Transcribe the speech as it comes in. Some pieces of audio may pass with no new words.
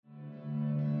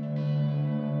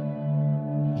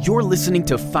You're listening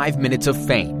to 5 Minutes of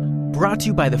Fame, brought to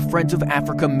you by the Friends of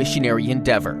Africa Missionary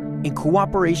Endeavor, in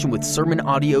cooperation with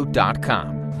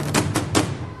SermonAudio.com.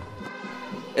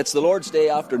 It's the Lord's Day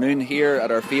afternoon here at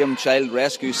our Fame Child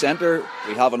Rescue Centre.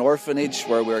 We have an orphanage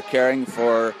where we're caring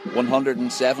for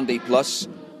 170 plus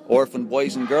orphan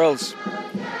boys and girls.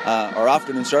 Our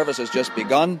afternoon service has just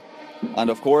begun,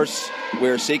 and of course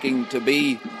we're seeking to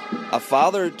be a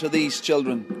father to these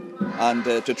children and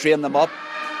to train them up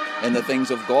in the things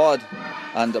of God.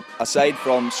 And aside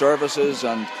from services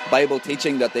and Bible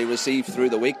teaching that they receive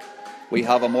through the week, we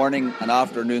have a morning and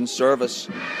afternoon service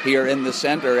here in the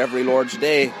centre every Lord's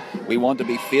Day. We want to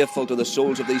be faithful to the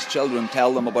souls of these children,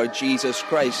 tell them about Jesus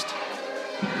Christ,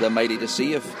 the mighty to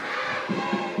save.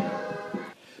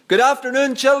 Good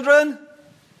afternoon, children.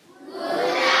 Good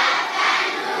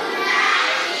afternoon,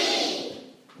 Daddy.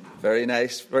 Very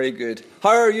nice, very good.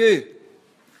 How are you?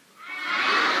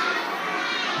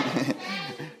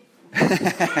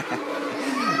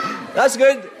 That's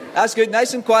good. That's good.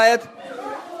 Nice and quiet.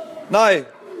 Now,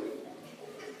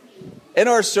 in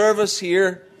our service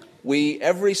here, we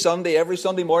every Sunday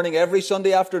morning, every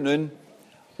Sunday afternoon,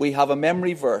 we have a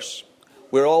memory verse.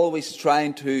 We're always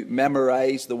trying to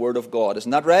memorize the Word of God.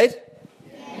 Isn't that right?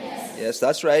 Yes. Yes,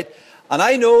 that's right. And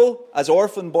I know, as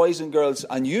orphan boys and girls,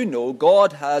 and you know,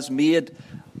 God has made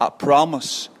a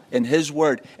promise in His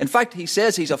Word. In fact, He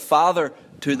says He's a father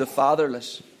to the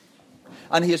fatherless.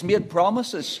 And He has made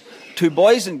promises to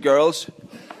boys and girls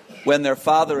when their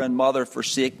father and mother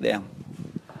forsake them.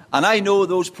 And I know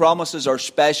those promises are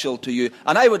special to you.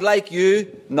 And I would like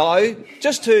you now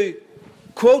just to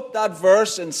quote that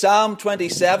verse in Psalm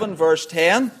 27, verse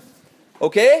 10.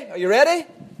 Okay, are you ready?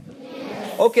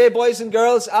 Yes. Okay, boys and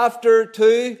girls, after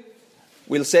two,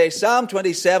 we'll say Psalm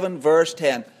 27, verse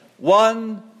 10.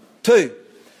 1, 2.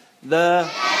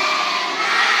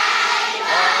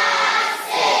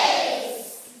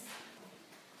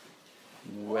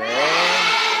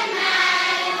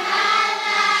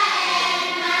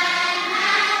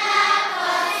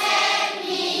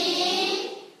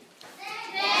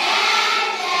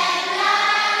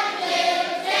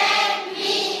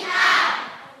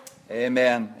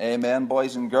 Amen. Amen,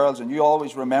 boys and girls. And you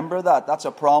always remember that. That's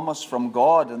a promise from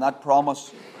God, and that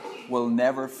promise will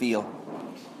never fail.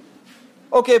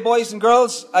 Okay, boys and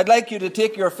girls, I'd like you to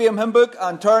take your Fame hymn book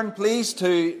and turn, please,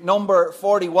 to number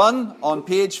 41 on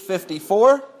page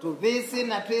 54.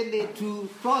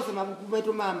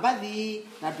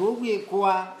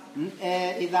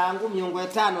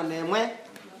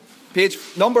 Page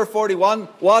number 41,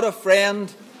 what a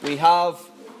friend we have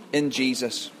in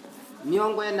Jesus.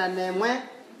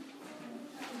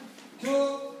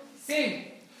 To sing.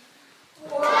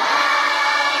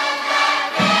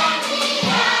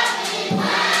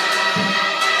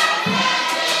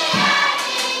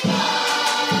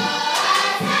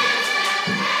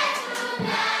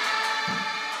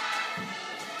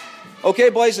 Okay,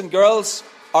 boys and girls,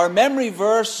 our memory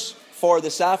verse for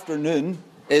this afternoon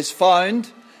is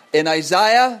found in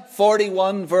Isaiah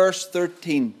 41, verse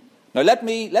 13. Now let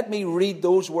me read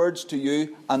those words to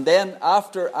you, and then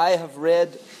after I have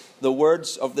read the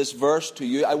words of this verse to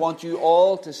you, I want you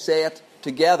all to say it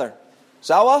together.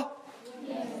 Sawa?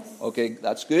 Yes. Okay,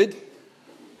 that's good.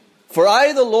 For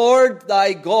I, the Lord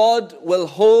thy God, will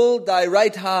hold thy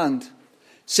right hand,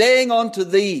 saying unto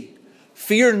thee,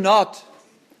 fear not,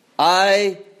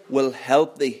 I will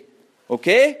help thee.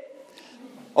 Okay?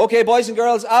 Okay, boys and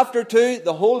girls, after two,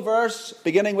 the whole verse,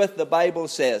 beginning with the Bible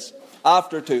says.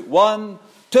 After two. 1,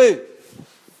 2.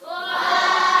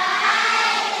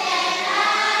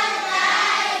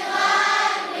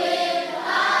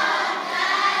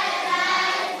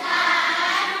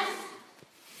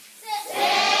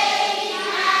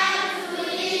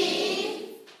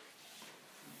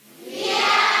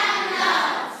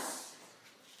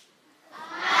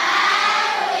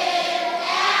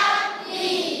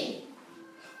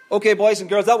 Okay, boys and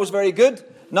girls, that was very good.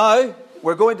 Now,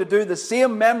 we're going to do the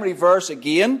same memory verse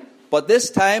again, but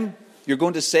this time you're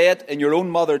going to say it in your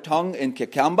own mother tongue in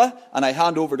Kikamba, and I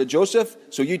hand over to Joseph,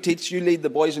 so you lead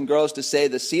the boys and girls to say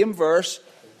the same verse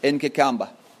in Kikamba.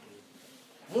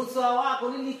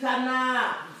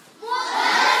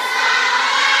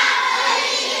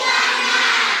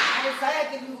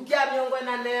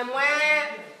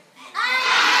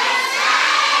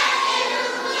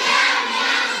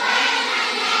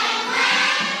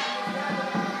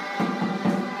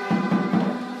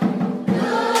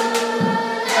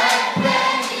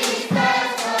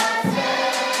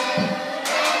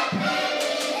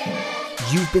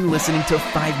 You've been listening to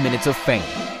 5 Minutes of Fame,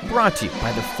 brought to you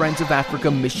by the Friends of Africa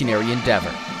Missionary Endeavor.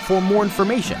 For more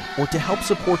information or to help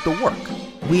support the work,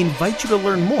 We invite you to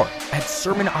learn more at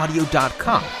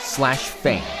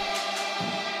sermonaudio.com/fame.